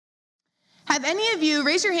Have any of you,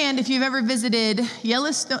 raise your hand if you've ever visited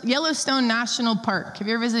Yellowstone National Park. Have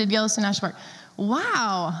you ever visited Yellowstone National Park?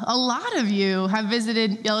 Wow, a lot of you have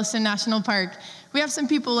visited Yellowstone National Park. We have some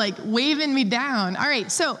people like waving me down. All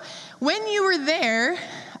right, so when you were there,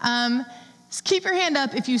 just keep your hand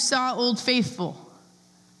up if you saw Old Faithful.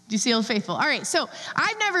 Do you see Old Faithful? All right, so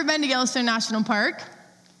I've never been to Yellowstone National Park,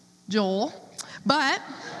 Joel, but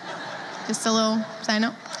just a little side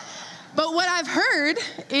note. But what I've heard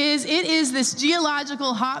is it is this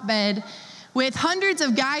geological hotbed with hundreds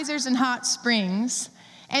of geysers and hot springs.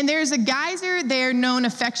 And there's a geyser there known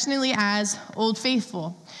affectionately as Old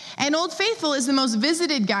Faithful. And Old Faithful is the most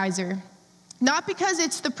visited geyser, not because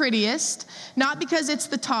it's the prettiest, not because it's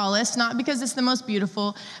the tallest, not because it's the most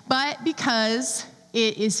beautiful, but because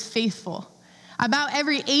it is faithful. About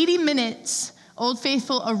every 80 minutes, Old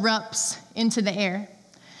Faithful erupts into the air.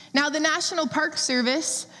 Now, the National Park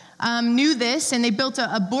Service knew this, and they built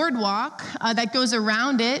a boardwalk that goes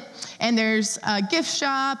around it, and there's a gift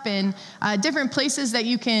shop and different places that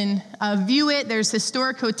you can view it. There's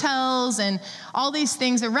historic hotels and all these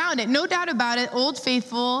things around it. No doubt about it, Old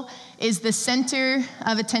Faithful is the center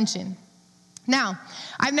of attention. Now,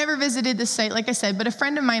 I've never visited this site, like I said, but a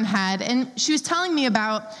friend of mine had, and she was telling me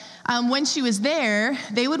about when she was there,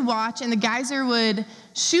 they would watch, and the geyser would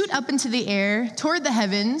shoot up into the air toward the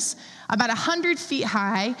heavens, about 100 feet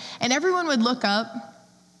high, and everyone would look up,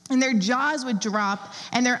 and their jaws would drop,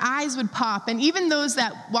 and their eyes would pop. And even those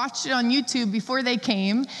that watched it on YouTube before they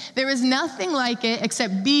came, there was nothing like it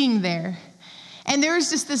except being there. And there was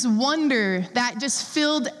just this wonder that just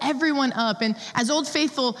filled everyone up. And as Old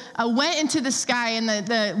Faithful went into the sky and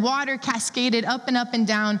the water cascaded up and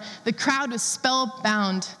down, the crowd was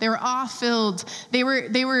spellbound. They were awe-filled. They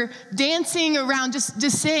were dancing around, just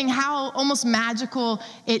saying how almost magical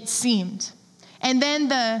it seemed. And then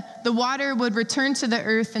the water would return to the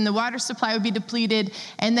earth, and the water supply would be depleted.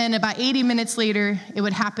 And then about 80 minutes later, it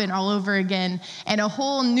would happen all over again. And a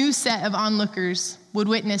whole new set of onlookers would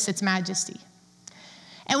witness its majesty.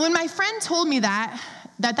 And when my friend told me that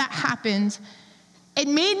happened, it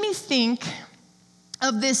made me think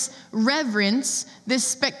of this reverence,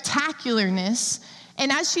 this spectacularness. And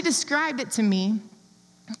as she described it to me,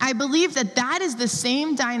 I believe that is the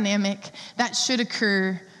same dynamic that should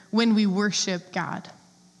occur when we worship God,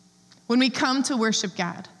 when we come to worship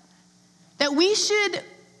God. That we should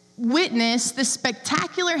witness the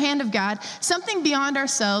spectacular hand of God, something beyond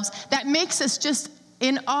ourselves that makes us just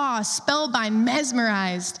in awe, spellbound,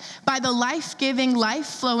 mesmerized by the life-giving,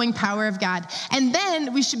 life-flowing power of God. And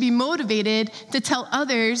then we should be motivated to tell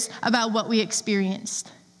others about what we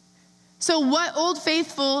experienced. So what Old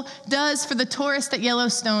Faithful does for the tourist at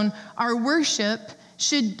Yellowstone, our worship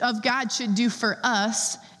of God should do for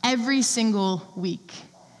us every single week.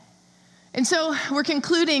 And so we're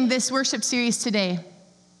concluding this worship series today.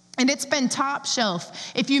 And it's been top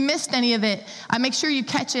shelf. If you missed any of it, make sure you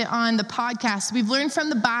catch it on the podcast. We've learned from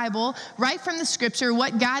the Bible, right from the scripture,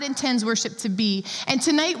 what God intends worship to be. And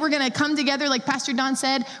tonight we're going to come together, like Pastor Don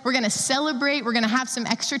said. We're going to celebrate. We're going to have some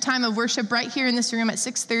extra time of worship right here in this room at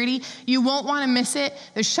 6:30. You won't want to miss it.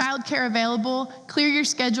 There's childcare available. Clear your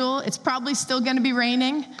schedule. It's probably still going to be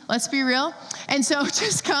raining. Let's be real. And so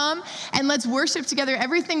just come and let's worship together.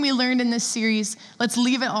 Everything we learned in this series, let's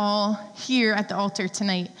leave it all here at the altar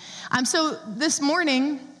tonight. So this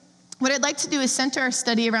morning, what I'd like to do is center our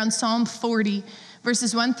study around Psalm 40,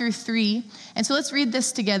 verses 1 through 3. And so let's read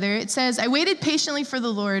this together. It says, I waited patiently for the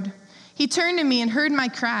Lord. He turned to me and heard my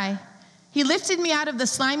cry. He lifted me out of the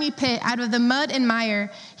slimy pit, out of the mud and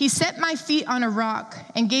mire. He set my feet on a rock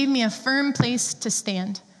and gave me a firm place to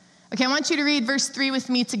stand. Okay, I want you to read verse 3 with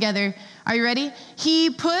me together. Are you ready? He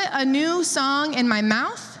put a new song in my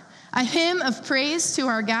mouth, a hymn of praise to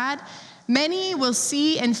our God. Many will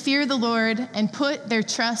see and fear the Lord and put their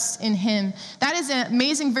trust in him. That is an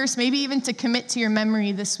amazing verse, maybe even to commit to your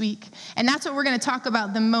memory this week. And that's what we're going to talk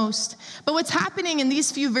about the most. But what's happening in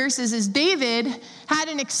these few verses is David had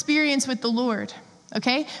an experience with the Lord,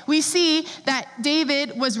 okay? We see that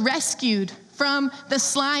David was rescued from the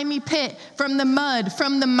slimy pit, from the mud,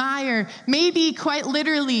 from the mire, maybe quite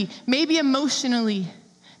literally, maybe emotionally.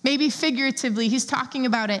 Maybe figuratively, he's talking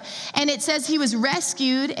about it. And it says he was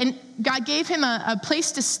rescued, and God gave him a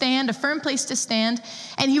place to stand, a firm place to stand,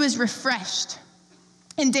 and he was refreshed.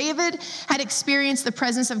 And David had experienced the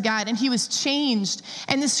presence of God, and he was changed.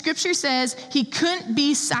 And the scripture says he couldn't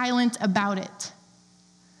be silent about it.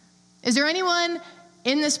 Is there anyone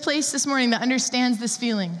in this place this morning that understands this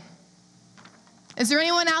feeling? Is there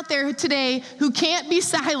anyone out there today who can't be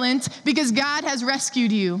silent because God has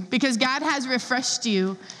rescued you, because God has refreshed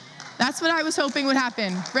you? That's what I was hoping would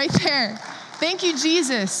happen right there. Thank you,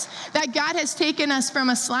 Jesus, that God has taken us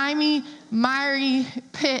from a slimy, miry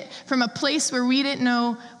pit, from a place where we didn't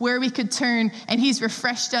know where we could turn, and he's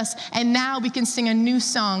refreshed us, and now we can sing a new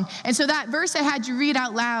song. And so that verse I had you read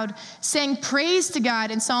out loud, sang praise to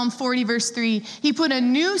God in Psalm 40, verse 3. He put a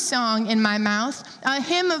new song in my mouth, a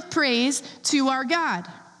hymn of praise to our God.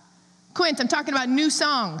 Quint, I'm talking about new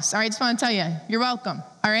songs. All right, just want to tell you, you're welcome.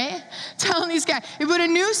 All right? Telling these guys, he put a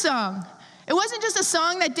new song. It wasn't just a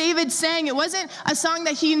song that David sang. It wasn't a song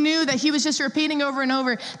that he knew that he was just repeating over and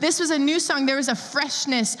over. This was a new song. There was a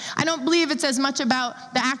freshness. I don't believe it's as much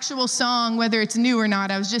about the actual song, whether it's new or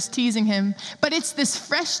not. I was just teasing him. But it's this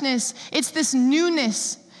freshness. It's this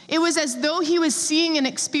newness. It was as though he was seeing and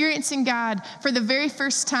experiencing God for the very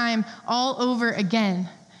first time all over again.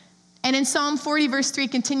 And in Psalm 40, verse 3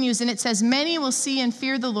 continues, and it says, many will see and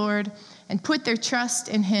fear the Lord and put their trust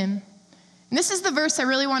in him. And this is the verse I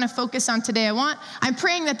really want to focus on today. I'm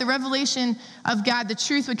praying that the revelation of God, the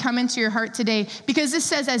truth, would come into your heart today, because this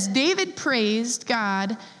says, as David praised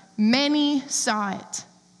God, many saw it.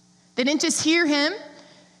 They didn't just hear him,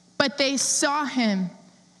 but they saw him.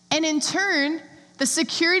 And in turn, the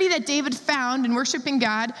security that David found in worshiping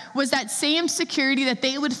God was that same security that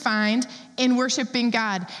they would find in worshiping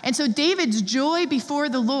God. And so David's joy before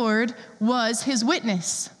the Lord was his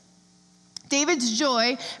witness. David's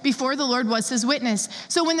joy before the Lord was his witness.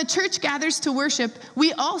 So when the church gathers to worship,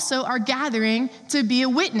 we also are gathering to be a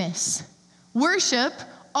witness. Worship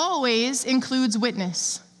always includes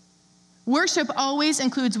witness. Worship always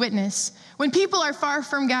includes witness. When people are far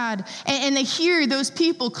from God and they hear those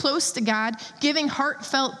people close to God giving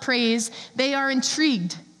heartfelt praise, they are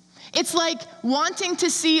intrigued. It's like wanting to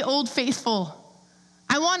see Old Faithful.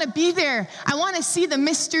 I want to be there. I want to see the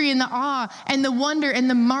mystery and the awe and the wonder and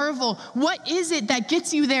the marvel. What is it that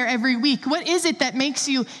gets you there every week? What is it that makes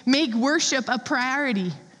you make worship a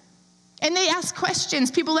priority? And they ask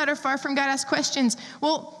questions. People that are far from God ask questions.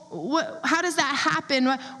 Well, how does that happen?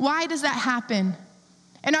 Why does that happen?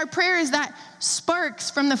 And our prayer is that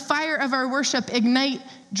sparks from the fire of our worship ignite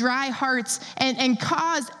dry hearts and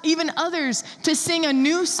cause even others to sing a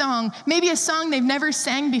new song, maybe a song they've never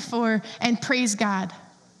sang before, and praise God.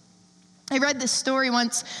 I read this story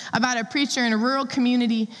once about a preacher in a rural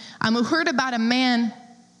community who heard about a man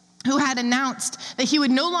who had announced that he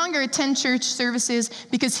would no longer attend church services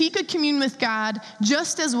because he could commune with God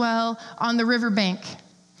just as well on the riverbank.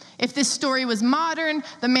 If this story was modern,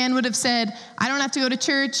 the man would have said, I don't have to go to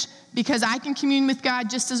church because I can commune with God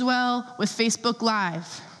just as well with Facebook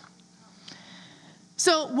Live.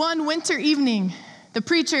 So one winter evening, the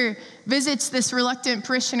preacher visits this reluctant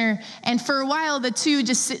parishioner, and for a while the two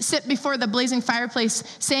just sit before the blazing fireplace,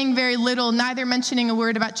 saying very little, neither mentioning a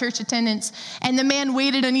word about church attendance. And the man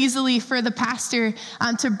waited uneasily for the pastor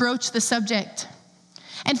to broach the subject.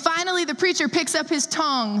 And finally, the preacher picks up his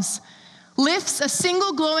tongs, lifts a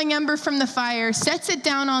single glowing ember from the fire, sets it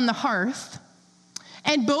down on the hearth,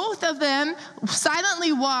 and both of them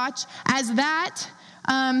silently watch as that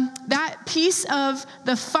piece of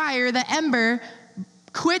the fire, the ember,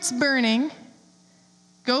 quits burning,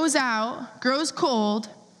 goes out, grows cold,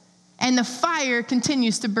 and the fire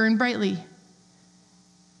continues to burn brightly.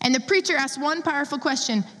 And the preacher asks one powerful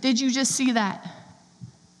question: did you just see that?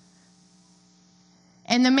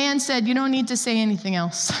 And the man said, you don't need to say anything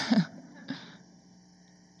else.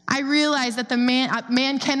 I realize that the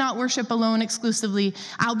man cannot worship alone exclusively.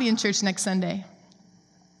 I'll be in church next Sunday.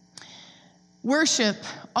 Worship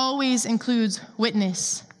always includes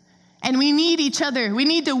witness. And we need each other. We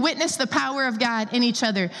need to witness the power of God in each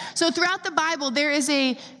other. So throughout the Bible, there is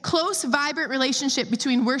a close, vibrant relationship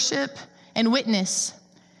between worship and witness.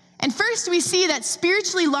 And first, we see that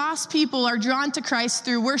spiritually lost people are drawn to Christ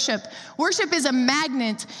through worship. Worship is a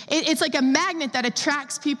magnet. It's like a magnet that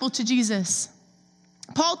attracts people to Jesus.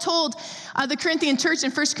 Paul told the Corinthian church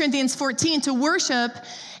in 1 Corinthians 14 to worship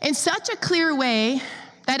in such a clear way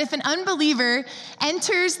that if an unbeliever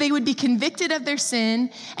enters, they would be convicted of their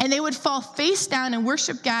sin, and they would fall face down and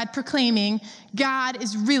worship God, proclaiming, God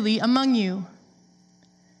is really among you.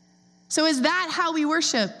 So is that how we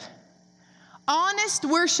worship? Honest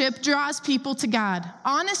worship draws people to God.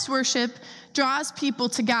 Honest worship draws people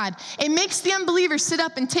to God. It makes the unbeliever sit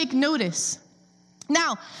up and take notice.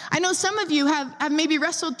 Now, I know some of you have maybe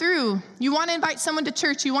wrestled through. You want to invite someone to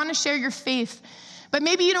church. You want to share your faith. But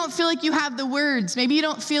maybe you don't feel like you have the words. Maybe you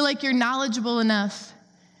don't feel like you're knowledgeable enough.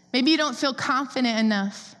 Maybe you don't feel confident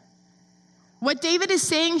enough. What David is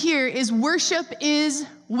saying here is worship is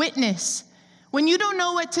witness. When you don't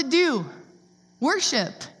know what to do,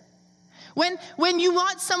 worship. When you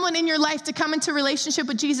want someone in your life to come into relationship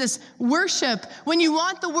with Jesus, worship. When you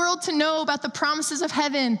want the world to know about the promises of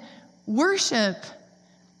heaven, worship.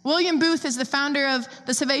 William Booth is the founder of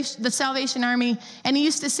the Salvation Army, and he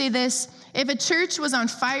used to say this: if a church was on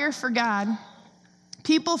fire for God,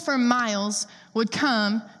 people for miles would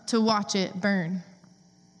come to watch it burn.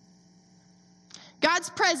 God's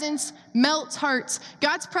presence melts hearts.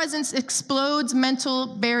 God's presence explodes mental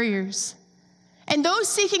barriers. And those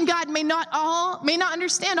seeking God may not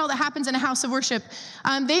understand all that happens in a house of worship.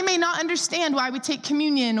 They may not understand why we take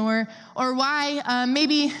communion, or why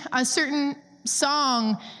maybe a certain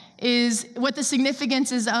song is what the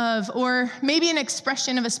significance is of, or maybe an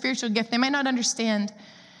expression of a spiritual gift. They might not understand.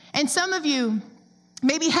 And some of you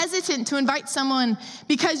may be hesitant to invite someone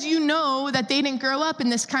because you know that they didn't grow up in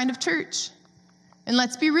this kind of church. And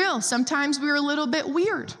let's be real, sometimes we're a little bit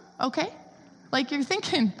weird, okay? Like you're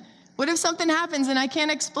thinking, what if something happens and I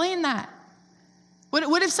can't explain that?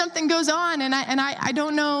 What if something goes on and I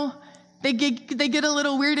don't know? They get a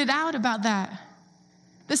little weirded out about that.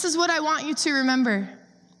 This is what I want you to remember.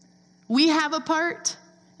 We have a part,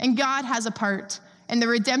 and God has a part in the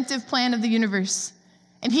redemptive plan of the universe.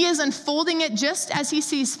 And he is unfolding it just as he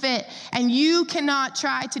sees fit, and you cannot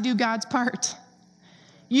try to do God's part.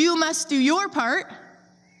 You must do your part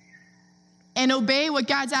and obey what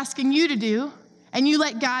God's asking you to do, and you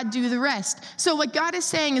let God do the rest. So what God is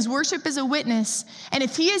saying is worship is a witness, and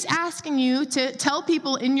if he is asking you to tell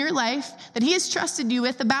people in your life that he has trusted you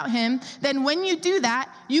with about him, then when you do that,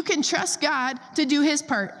 you can trust God to do his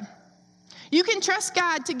part. You can trust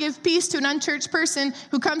God to give peace to an unchurched person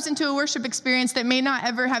who comes into a worship experience that may not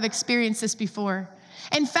ever have experienced this before.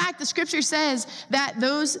 In fact, the scripture says that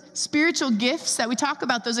those spiritual gifts that we talk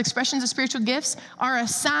about, those expressions of spiritual gifts, are a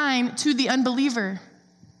sign to the unbeliever.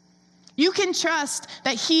 You can trust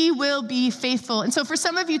that he will be faithful. And so for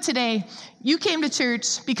some of you today, you came to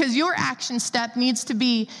church because your action step needs to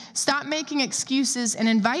be stop making excuses and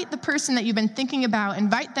invite the person that you've been thinking about,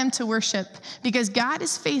 invite them to worship, because God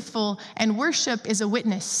is faithful and worship is a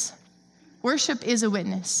witness. Worship is a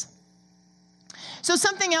witness. So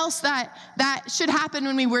something else that should happen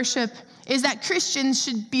when we worship is that Christians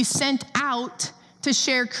should be sent out to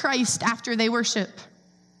share Christ after they worship.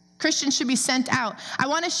 Christians should be sent out. I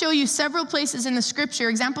want to show you several places in the scripture,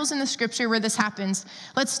 examples in the scripture where this happens.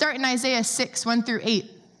 Let's start in Isaiah 6, 1-8.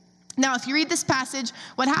 Now, if you read this passage,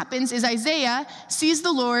 what happens is Isaiah sees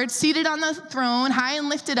the Lord seated on the throne, high and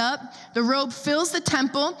lifted up. The robe fills the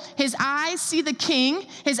temple. His eyes see the king.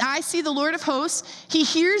 His eyes see the Lord of hosts. He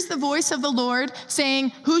hears the voice of the Lord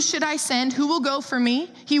saying, "Who should I send? Who will go for me?"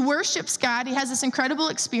 He worships God. He has this incredible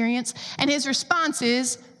experience. And his response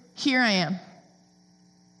is, "Here I am.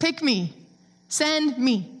 Pick me. Send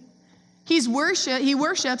me." He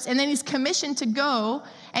worships, and then he's commissioned to go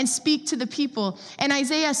and speak to the people. And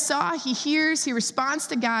Isaiah saw, he hears, he responds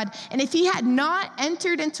to God. And if he had not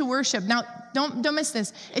entered into worship, now don't miss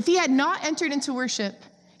this. If he had not entered into worship,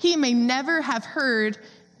 he may never have heard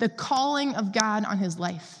the calling of God on his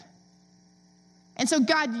life. And so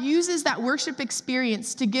God uses that worship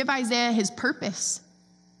experience to give Isaiah his purpose.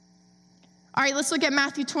 All right, let's look at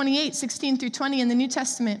Matthew 28, 16-20 in the New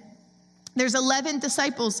Testament. There's 11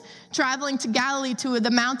 disciples traveling to Galilee to the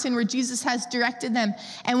mountain where Jesus has directed them.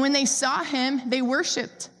 And when they saw him, they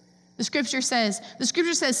worshiped. The scripture says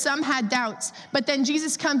some had doubts, but then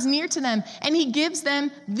Jesus comes near to them and he gives them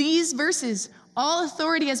these verses. "All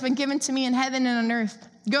authority has been given to me in heaven and on earth.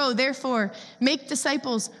 Go, therefore, make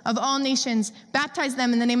disciples of all nations, baptize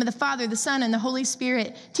them in the name of the Father, the Son, and the Holy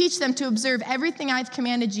Spirit. Teach them to observe everything I've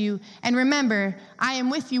commanded you. And remember, I am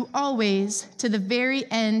with you always to the very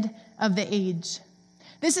end of the age."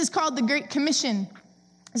 This is called the Great Commission.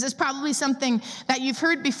 This is probably something that you've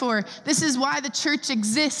heard before. This is why the church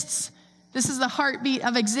exists. This is the heartbeat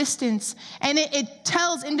of existence. And it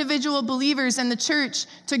tells individual believers in the church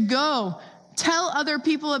to go, tell other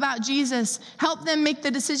people about Jesus, help them make the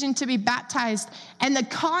decision to be baptized. And the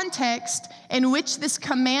context in which this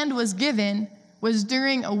command was given was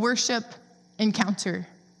during a worship encounter.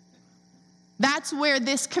 That's where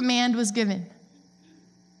this command was given.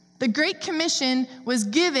 The Great Commission was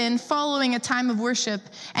given following a time of worship,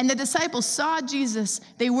 and the disciples saw Jesus,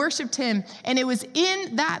 they worshiped him, and it was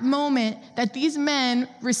in that moment that these men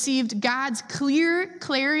received God's clear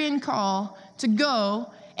clarion call to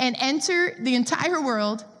go and enter the entire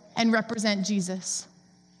world and represent Jesus.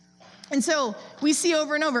 And so we see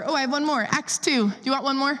over and over, I have one more, Acts 2. Do you want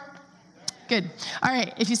one more? Good. All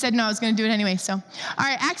right, if you said no, I was going to do it anyway. So, all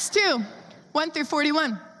right, Acts 2,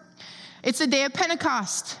 1-41. It's the day of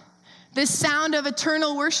Pentecost. This sound of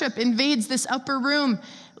eternal worship invades this upper room.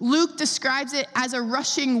 Luke describes it as a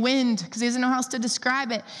rushing wind because he doesn't know how else to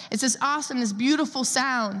describe it. It's this awesome, this beautiful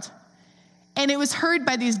sound. And it was heard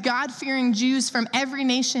by these God-fearing Jews from every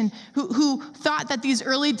nation who thought that these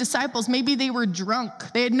early disciples, maybe they were drunk.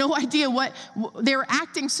 They had no idea they were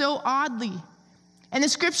acting so oddly. And the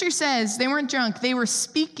scripture says they weren't drunk. They were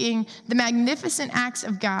speaking the magnificent acts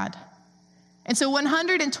of God. And so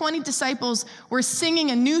 120 disciples were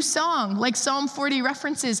singing a new song, like Psalm 40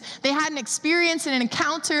 references. They had an experience and an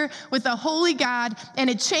encounter with a holy God, and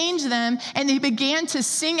it changed them, and they began to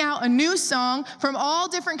sing out a new song from all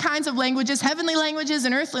different kinds of languages, heavenly languages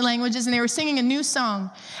and earthly languages, and they were singing a new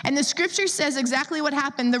song. And the scripture says exactly what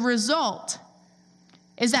happened. The result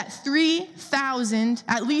is that 3,000,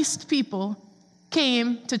 at least, people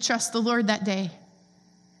came to trust the Lord that day.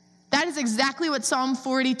 That is exactly what Psalm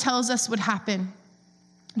 40 tells us would happen,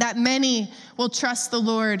 that many will trust the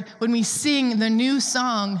Lord when we sing the new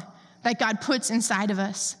song that God puts inside of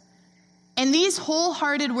us. And these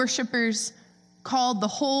wholehearted worshipers called the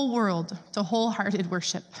whole world to wholehearted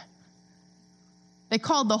worship. They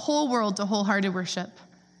called the whole world to wholehearted worship.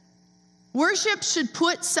 Worship should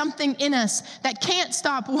put something in us that can't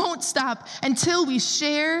stop, won't stop, until we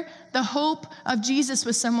share the hope of Jesus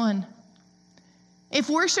with someone. If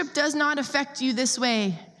worship does not affect you this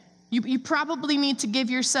way, you probably need to give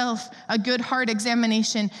yourself a good heart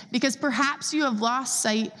examination, because perhaps you have lost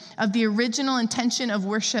sight of the original intention of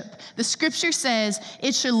worship. The scripture says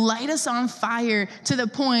it should light us on fire to the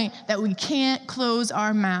point that we can't close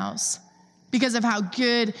our mouths because of how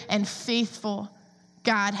good and faithful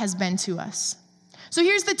God has been to us. So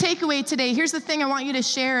here's the takeaway today. Here's the thing I want you to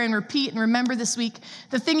share and repeat and remember this week.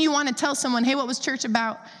 The thing you want to tell someone, hey, what was church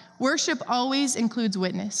about? Worship always includes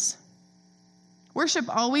witness. Worship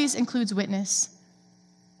always includes witness.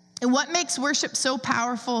 And what makes worship so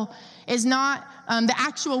powerful is not the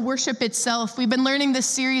actual worship itself. We've been learning this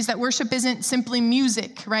series that worship isn't simply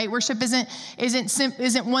music, right? Worship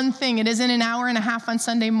isn't one thing. It isn't an hour and a half on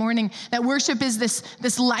Sunday morning. That worship is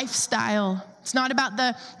this lifestyle. It's not about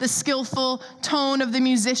the skillful tone of the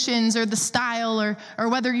musicians or the style or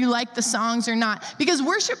whether you like the songs or not. Because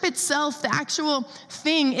worship itself, the actual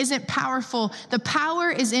thing, isn't powerful. The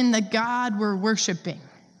power is in the God we're worshiping.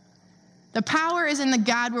 The power is in the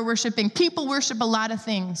God we're worshiping. People worship a lot of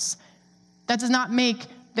things. That does not make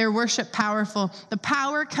their worship powerful. The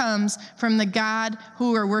power comes from the God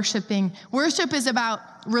who we're worshiping. Worship is about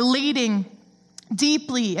relating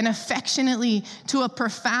deeply and affectionately to a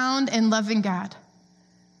profound and loving God.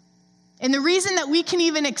 And the reason that we can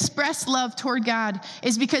even express love toward God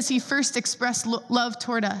is because he first expressed love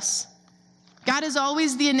toward us. God is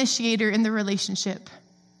always the initiator in the relationship.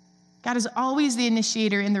 God is always the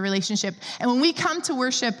initiator in the relationship. And when we come to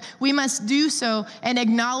worship, we must do so and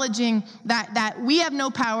acknowledging that we have no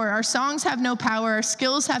power, our songs have no power, our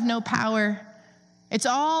skills have no power. It's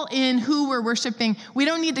all in who we're worshiping. We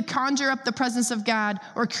don't need to conjure up the presence of God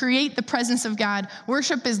or create the presence of God.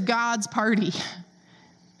 Worship is God's party.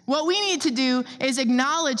 What we need to do is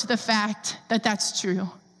acknowledge the fact that that's true.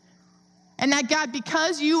 And that God,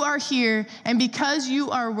 because you are here and because you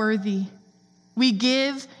are worthy, we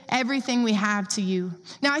give everything we have to you.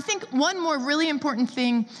 Now, I think one more really important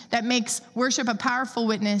thing that makes worship a powerful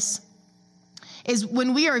witness is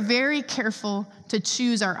when we are very careful to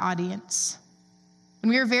choose our audience. When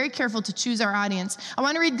we are very careful to choose our audience. I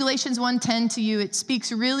want to read Galatians 1:10 to you. It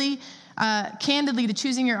speaks really candidly to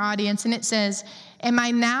choosing your audience, and it says, am I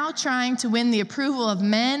now trying to win the approval of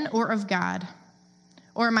men or of God?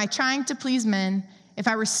 Or am I trying to please men? If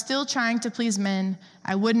I were still trying to please men,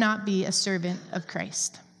 I would not be a servant of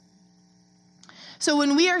Christ. So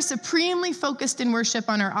when we are supremely focused in worship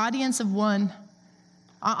on our audience of one,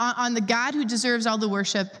 on the God who deserves all the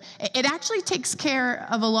worship, it actually takes care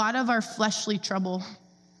of a lot of our fleshly trouble.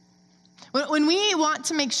 When we want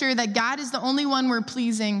to make sure that God is the only one we're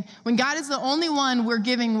pleasing, when God is the only one we're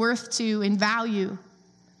giving worth to and value,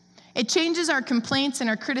 it changes our complaints and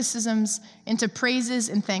our criticisms into praises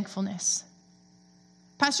and thankfulness.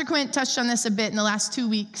 Pastor Quint touched on this a bit in the last 2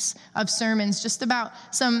 weeks of sermons, just about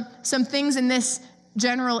some things in this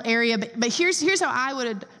general area, but here's how I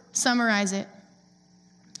would summarize it.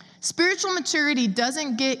 Spiritual maturity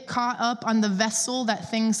doesn't get caught up on the vessel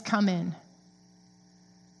that things come in.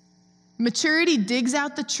 Maturity digs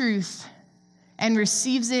out the truth and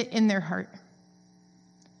receives it in their heart.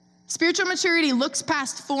 Spiritual maturity looks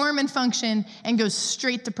past form and function and goes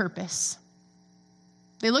straight to purpose.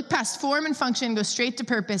 They look past form and function and go straight to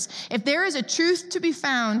purpose. If there is a truth to be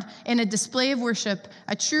found in a display of worship,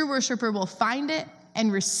 a true worshiper will find it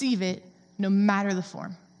and receive it no matter the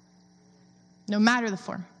form. No matter the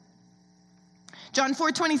form. John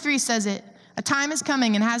 4:23 says it, a time is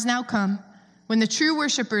coming and has now come when the true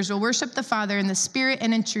worshipers will worship the Father in the Spirit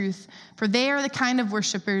and in truth, for they are the kind of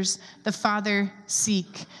worshipers the Father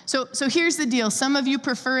seek. So here's the deal. Some of you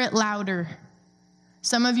prefer it louder.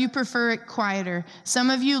 Some of you prefer it quieter. Some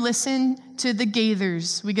of you listen to the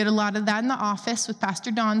Gaithers. We get a lot of that in the office with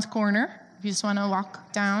Pastor Don's corner, if you just want to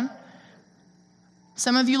walk down.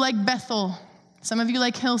 Some of you like Bethel. Some of you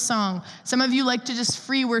like Hillsong. Some of you like to just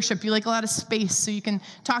free worship. You like a lot of space so you can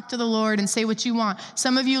talk to the Lord and say what you want.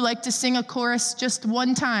 Some of you like to sing a chorus just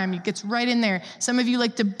one time. It gets right in there. Some of you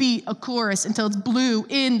like to beat a chorus until it's blue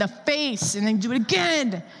in the face and then do it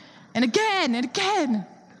again and again and again.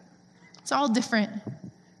 It's all different.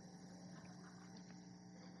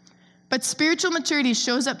 But spiritual maturity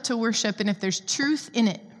shows up to worship, and if there's truth in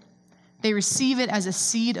it, they receive it as a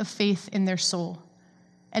seed of faith in their soul.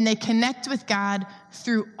 And they connect with God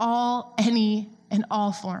through all, any, and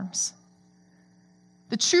all forms.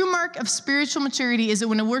 The true mark of spiritual maturity is that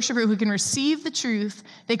when a worshiper who can receive the truth,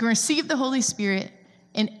 they can receive the Holy Spirit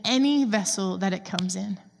in any vessel that it comes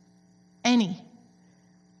in. Any.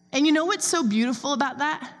 And you know what's so beautiful about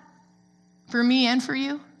that? For me and for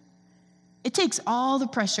you? It takes all the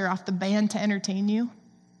pressure off the band to entertain you.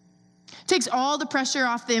 It takes all the pressure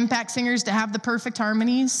off the impact singers to have the perfect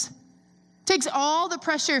harmonies. Takes all the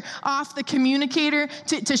pressure off the communicator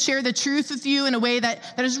to share the truth with you in a way that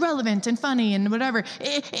is relevant and funny and whatever.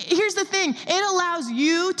 Here's the thing. It allows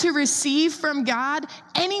you to receive from God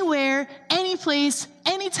anywhere, any place,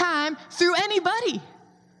 anytime, through anybody.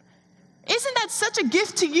 Isn't that such a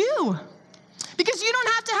gift to you? Because you don't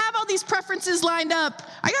have to have all these preferences lined up.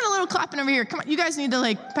 I got a little clapping over here. Come on, you guys need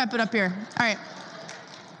to pep it up here. All right.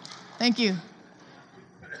 Thank you.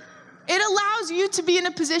 It allows you to be in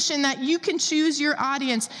a position that you can choose your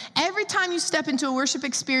audience. Every time you step into a worship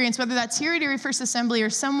experience, whether that's here at Erie First Assembly or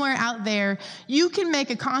somewhere out there, you can make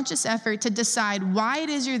a conscious effort to decide why it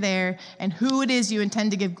is you're there and who it is you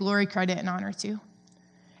intend to give glory, credit, and honor to.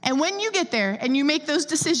 And when you get there and you make those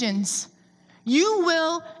decisions, you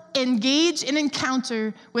will engage and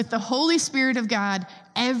encounter with the Holy Spirit of God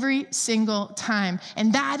every single time.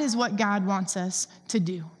 And that is what God wants us to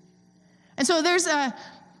do. And so there's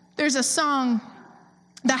a song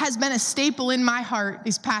that has been a staple in my heart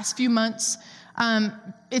these past few months.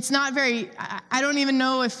 It's not very, I don't even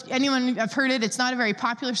know if anyone have heard it. It's not a very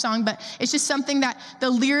popular song, but it's just something that the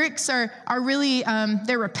lyrics are really,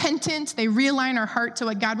 they're repentant. They realign our heart to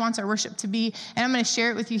what God wants our worship to be. And I'm going to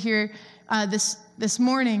share it with you here this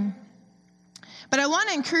morning. But I want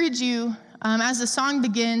to encourage you as the song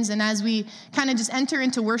begins and as we kind of just enter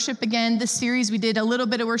into worship again. This series, we did a little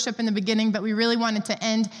bit of worship in the beginning, but we really wanted to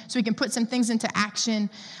end so we can put some things into action.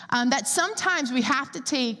 That sometimes we have to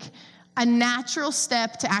take a natural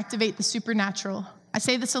step to activate the supernatural. I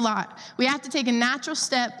say this a lot. We have to take a natural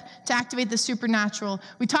step to activate the supernatural.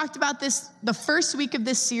 We talked about this the first week of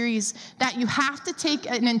this series, that you have to take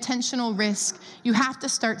an intentional risk. You have to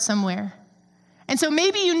start somewhere. And so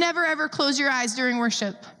maybe you never ever close your eyes during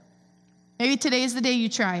worship. Maybe today is the day you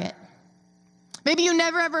try it. Maybe you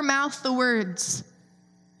never ever mouth the words.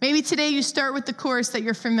 Maybe today you start with the chorus that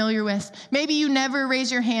you're familiar with. Maybe you never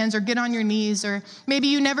raise your hands or get on your knees, or maybe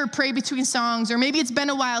you never pray between songs, or maybe it's been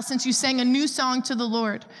a while since you sang a new song to the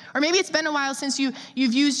Lord, or maybe it's been a while since you've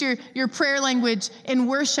used your prayer language in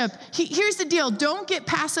worship. Here's the deal. Don't get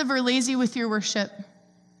passive or lazy with your worship.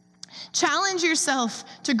 Challenge yourself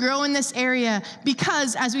to grow in this area,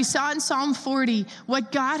 because as we saw in Psalm 40,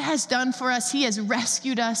 what God has done for us, he has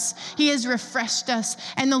rescued us, he has refreshed us,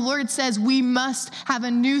 and the Lord says we must have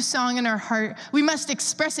a new song in our heart. We must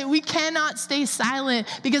express it. We cannot stay silent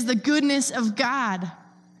because the goodness of God.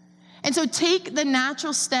 And so take the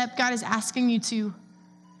natural step God is asking you to.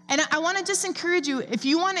 And I want to just encourage you, if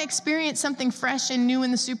you want to experience something fresh and new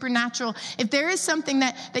in the supernatural, if there is something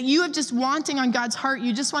that you have just wanting on God's heart,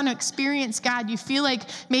 you just want to experience God, you feel like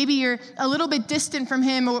maybe you're a little bit distant from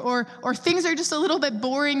him, or things are just a little bit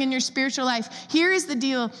boring in your spiritual life, here is the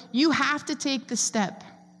deal. You have to take the step.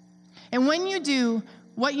 And when you do,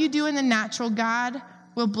 what you do in the natural, God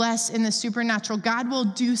will bless in the supernatural. God will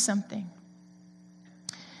do something.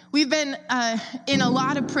 We've been in a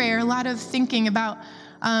lot of prayer, a lot of thinking about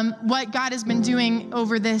what God has been doing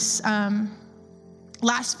over this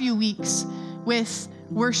last few weeks with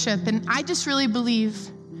worship. And I just really believe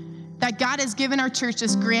that God has given our church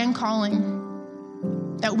this grand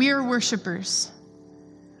calling, that we are worshipers.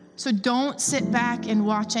 So don't sit back and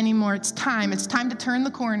watch anymore. It's time. It's time to turn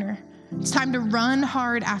the corner. It's time to run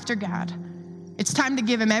hard after God. It's time to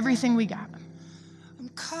give him everything we got. I'm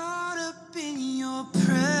caught up in your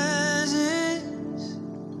presence.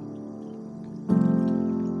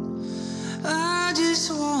 I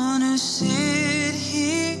just wanna sit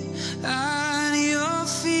here. I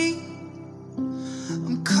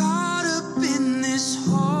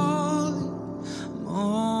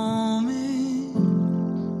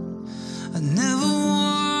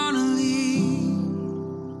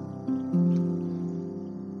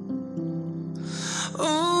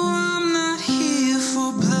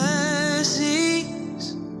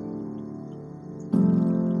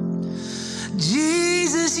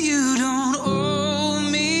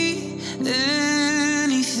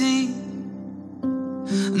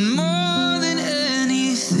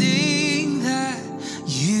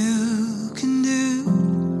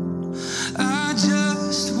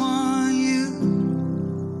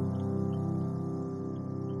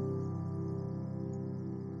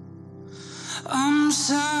I'm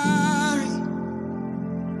sorry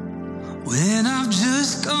when I've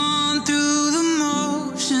just gone through the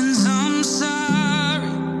motions. I'm sorry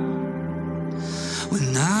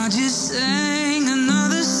when I just sang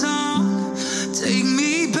another song. Take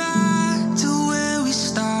me back to where we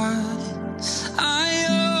started. I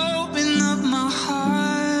open up my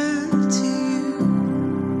heart to you.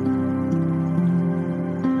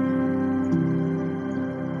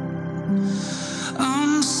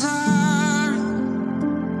 I'm sorry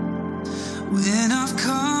when I've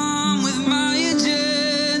come with my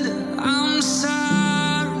agenda. I'm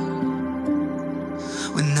sorry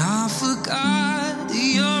when I forgot that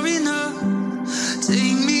you're enough.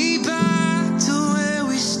 Take me back to where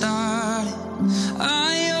we started.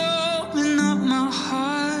 I open up my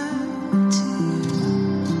heart to you.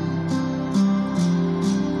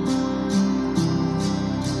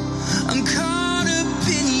 I'm caught up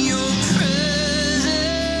in your presence.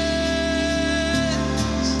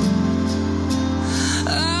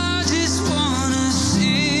 I just wanna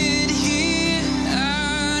sit here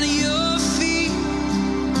at your feet.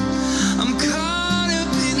 I'm caught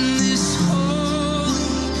up in this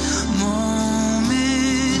holy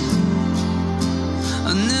moment.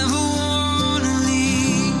 I never wanna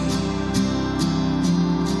leave.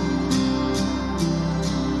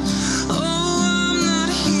 Oh, I'm not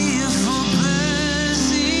here for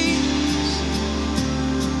blessings.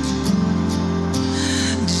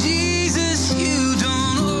 Jesus, you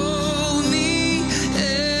don't owe me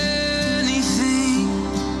anything.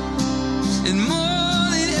 And more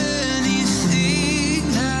than anything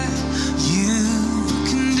that you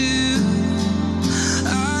can do, I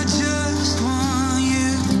just want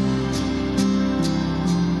you.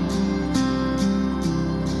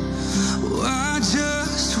 Oh, I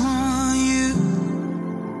just want you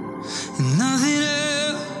and nothing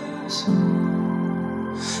else,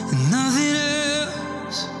 and nothing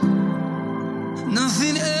else,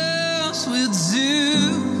 nothing else will do.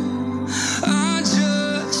 I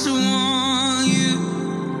just want you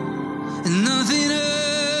and nothing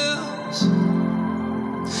else,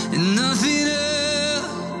 and nothing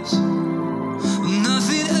else,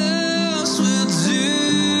 nothing else will do.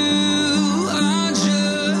 I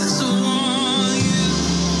just want you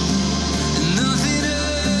and nothing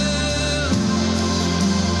else,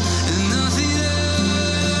 and nothing else,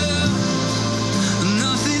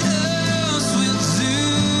 nothing else will do.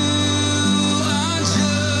 I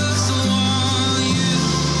just want you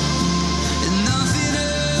and nothing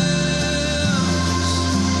else,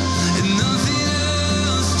 and nothing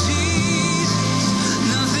else, Jesus,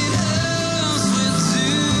 nothing else will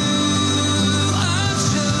do. I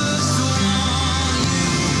just want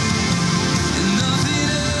you and nothing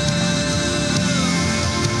else,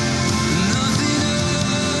 nothing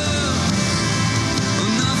else,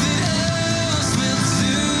 nothing else will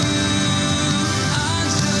do. I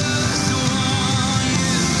just want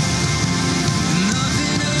you and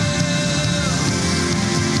nothing else,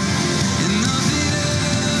 and nothing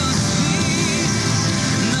else, Jesus,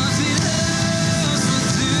 nothing else will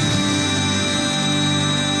do.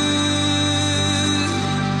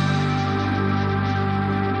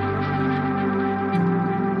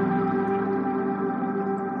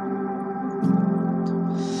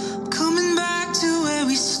 Coming back to where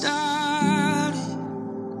we started.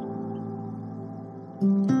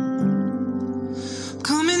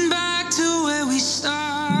 Coming back to where we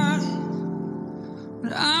started.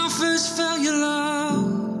 When I first felt your love.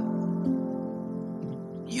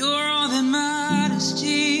 You're all that matters,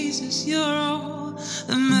 Jesus. You're all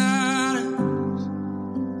that matters.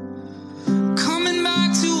 Coming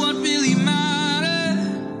back to what really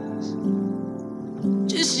matters.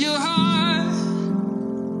 Just your heart.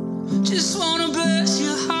 Just wanna bless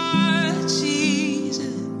your heart,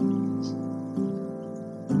 Jesus.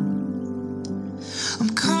 I'm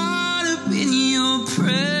caught up in your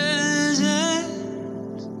presence.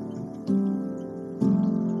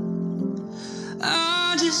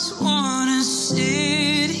 I just wanna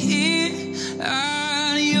sit here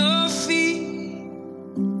at your feet.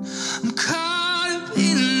 I'm caught up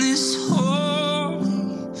in this holy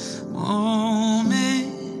moment.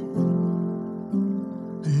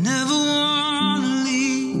 I never wanna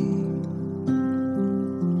leave.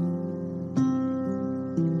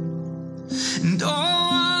 And oh,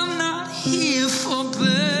 I'm not here for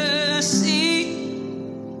blessing.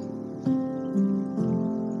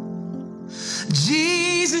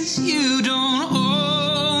 Jesus, you don't owe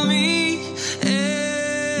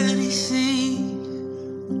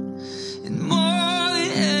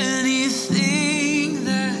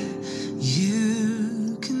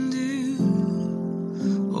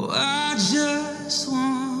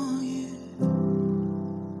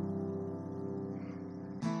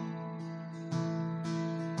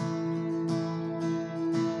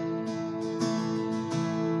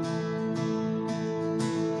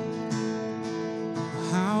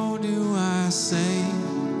say,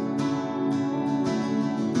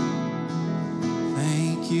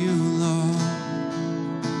 thank you, Lord,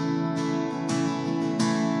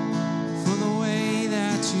 for the way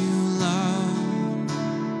that you love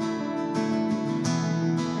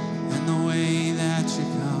and the way that you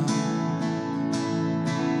come.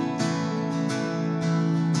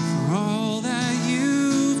 For all that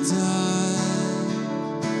you've done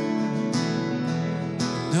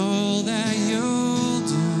and all that you'll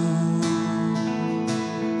do.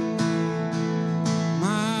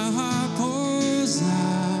 My heart pours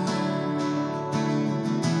out.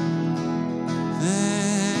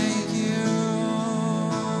 Thank you.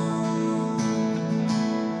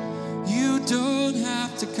 You don't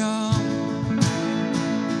have to come,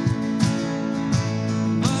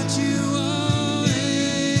 but you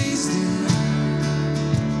always do.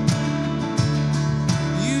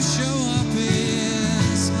 You show up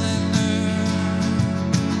in splendor.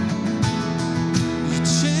 You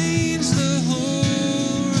change the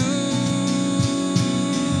whole room.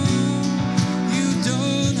 You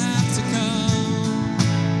don't have to come,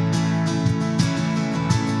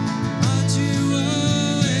 but you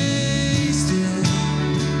always do.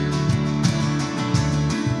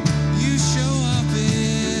 You show up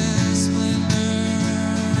in splendor.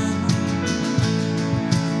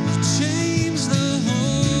 You change the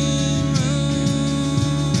whole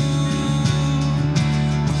room.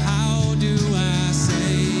 How do I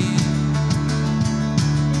say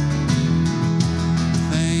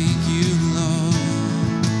thank you, Lord,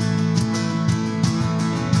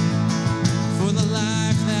 for the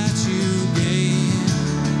life that you gave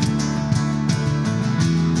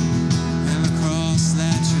and the cross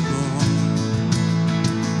that you bore,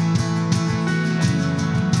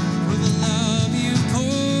 for the love you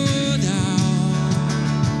poured out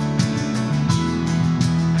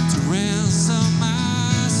to ransom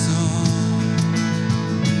my soul.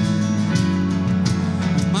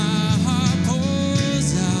 My heart pours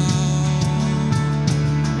out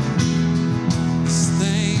this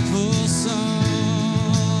thankful song.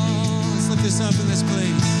 Let's lift this up in this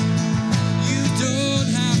place. You don't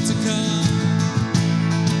have to come,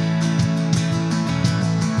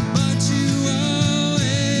 but you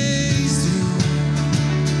always do.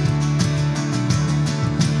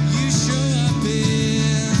 You show up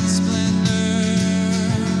in splendor.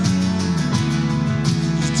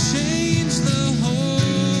 You change the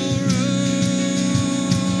whole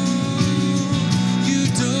room. You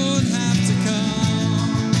don't have to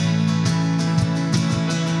come,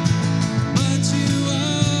 but you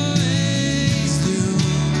always do.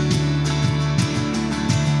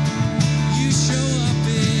 You show up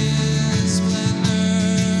in splendor.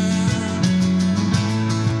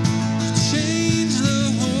 You change the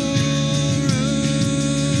whole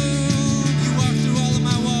room. You walk through all of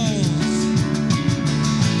my walls.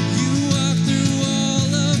 You walk through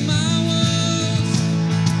all of my walls.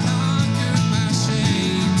 Conquered my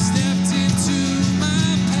shame. Stepped into my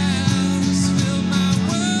past. Filled my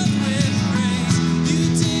world with grace. You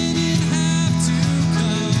didn't have to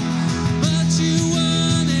come, but you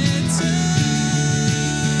wanted to.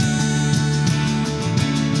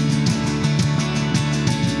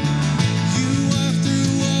 You walked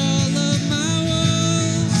through all of my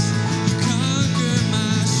walls. You conquered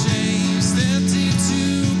my shame. Stepped into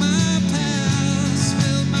my past.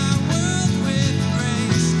 Filled my world with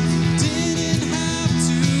grace. Didn't have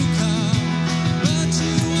to come, but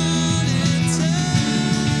you wanted to.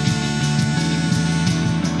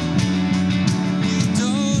 You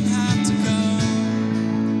don't have to come,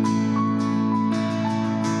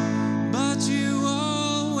 but you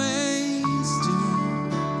always do.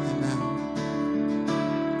 Amen.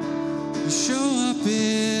 You show up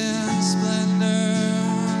in splendor.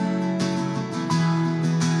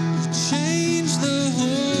 You change the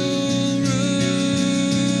whole room.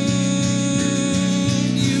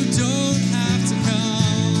 You don't have to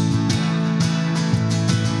come,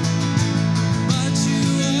 but you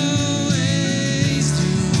always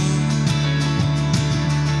do.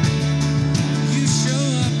 You show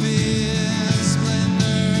up in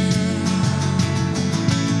splendor.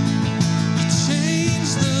 You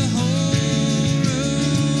change the whole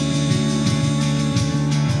room.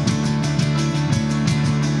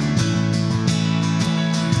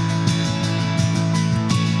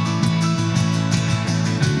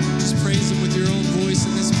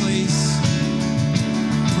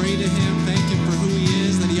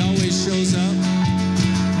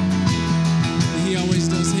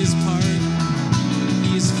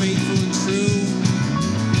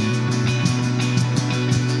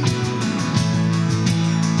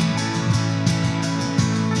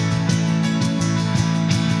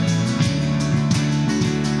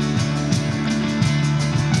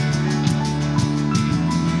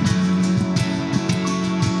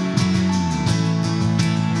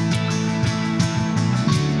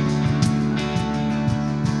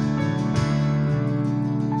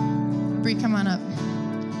 on up.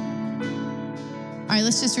 All right,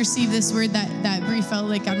 let's just receive this word that Bree felt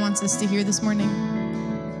like God wants us to hear this morning.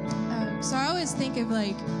 So I always think of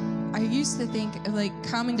I used to think of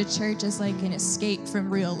coming to church as an escape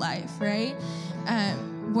from real life, right?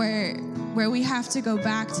 Where we have to go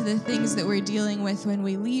back to the things that we're dealing with when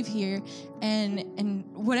we leave here, and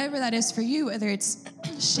whatever that is for you, whether it's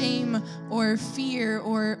shame or fear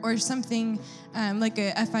or something like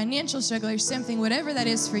a financial struggle or something, whatever that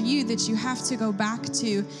is for you that you have to go back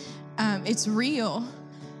to, it's real.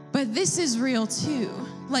 But this is real too.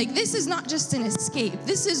 This is not just an escape.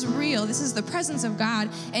 This is real. This is the presence of God,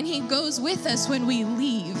 and He goes with us when we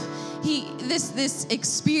leave. This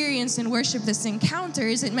experience in worship, this encounter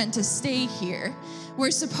isn't meant to stay here.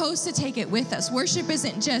 We're supposed to take it with us. Worship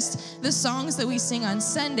isn't just the songs that we sing on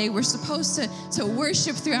Sunday. We're supposed to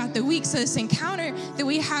worship throughout the week. So this encounter that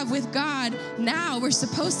we have with God now, we're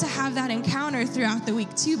supposed to have that encounter throughout the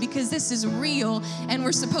week too, because this is real, and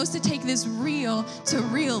we're supposed to take this real to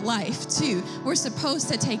real life too. We're supposed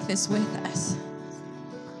to take this with us.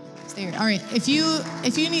 Stay here. All right, if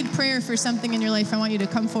you need prayer for something in your life, I want you to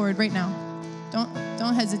come forward right now.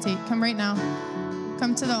 Don't hesitate. Come right now.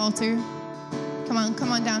 Come to the altar. Come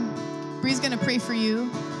on down. Bree's going to pray for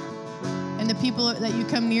you. And the people that you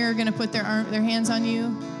come near are going to put their hands on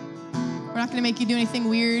you. We're not going to make you do anything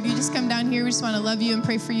weird. You just come down here. We just want to love you and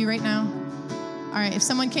pray for you right now. All right, if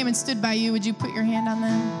someone came and stood by you, would you put your hand on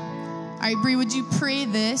them? All right, Bree, would you pray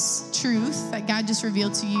this truth that God just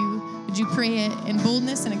revealed to you? Would you pray it in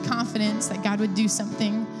boldness and in confidence that God would do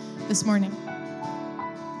something this morning?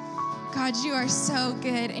 God, you are so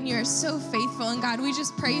good and you are so faithful. And God, we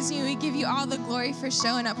just praise you. We give you all the glory for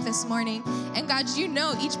showing up this morning. And God, you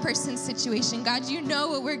know each person's situation. God, you know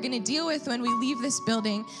what we're going to deal with when we leave this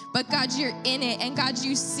building. But God, you're in it. And God,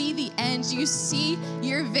 you see the end. You see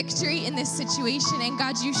your victory in this situation. And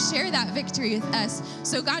God, you share that victory with us.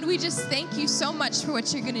 So God, we just thank you so much for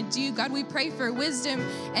what you're going to do. God, we pray for wisdom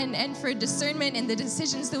and for discernment in the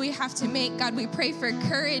decisions that we have to make. God, we pray for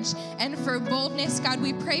courage and for boldness. God,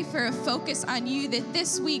 we pray for a focus on you, that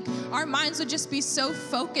this week our minds would just be so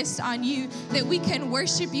focused on you that we can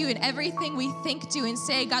worship you in everything we think, do, and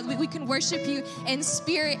say. God, we can worship you in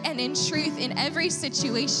spirit and in truth in every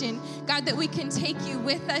situation. God, that we can take you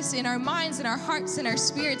with us in our minds and our hearts and our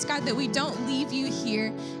spirits. God, that we don't leave you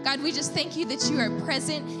here. God, we just thank you that you are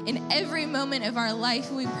present in every moment of our life.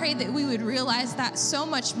 And we pray that we would realize that so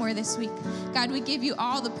much more this week. God, we give you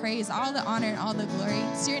all the praise, all the honor, and all the glory.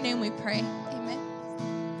 It's your name we pray.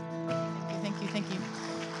 Thank you.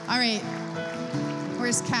 All right,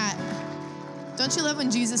 where's Kat? Don't you love when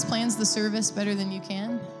Jesus plans the service better than you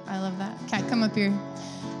can? I love that. Kat, come up here.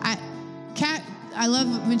 Kat, I love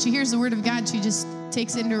when she hears the word of God, she just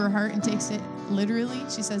takes it into her heart and takes it literally.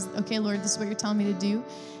 She says, okay, Lord, this is what you're telling me to do.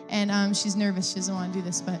 And she's nervous. She doesn't want to do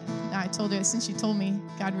this, but I told her, since she told me,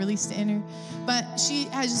 God released it in her. But she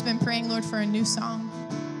has just been praying, Lord, for a new song,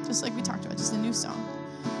 just like we talked about, just a new song.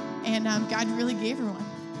 And God really gave her one.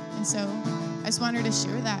 And so I just want her to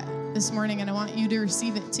share that this morning, and I want you to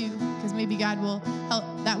receive it too, because maybe God will help,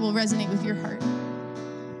 that will resonate with your heart.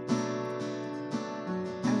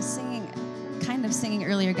 I was kind of singing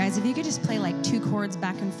earlier, guys. If you could just play 2 chords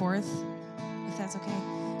back and forth, if that's okay.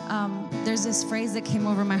 There's this phrase that came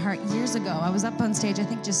over my heart years ago. I was up on stage, I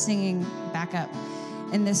think just singing back up.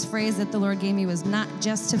 And this phrase that the Lord gave me was not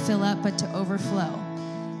just to fill up, but to overflow.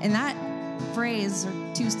 And that phrase or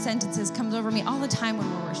 2 sentences comes over me all the time when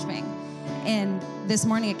we're worshiping. And this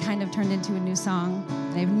morning it kind of turned into a new song.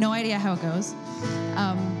 I have no idea how it goes.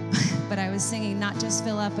 But I was singing, not just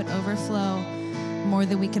fill up, but overflow, more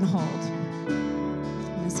than we can hold.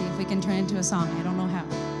 I'm going to see if we can turn it into a song. I don't know how.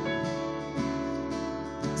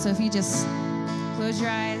 So if you just close your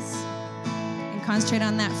eyes and concentrate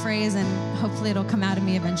on that phrase, and hopefully it'll come out of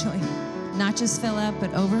me eventually. Not just fill up,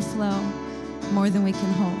 but overflow, more than we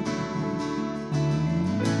can hold.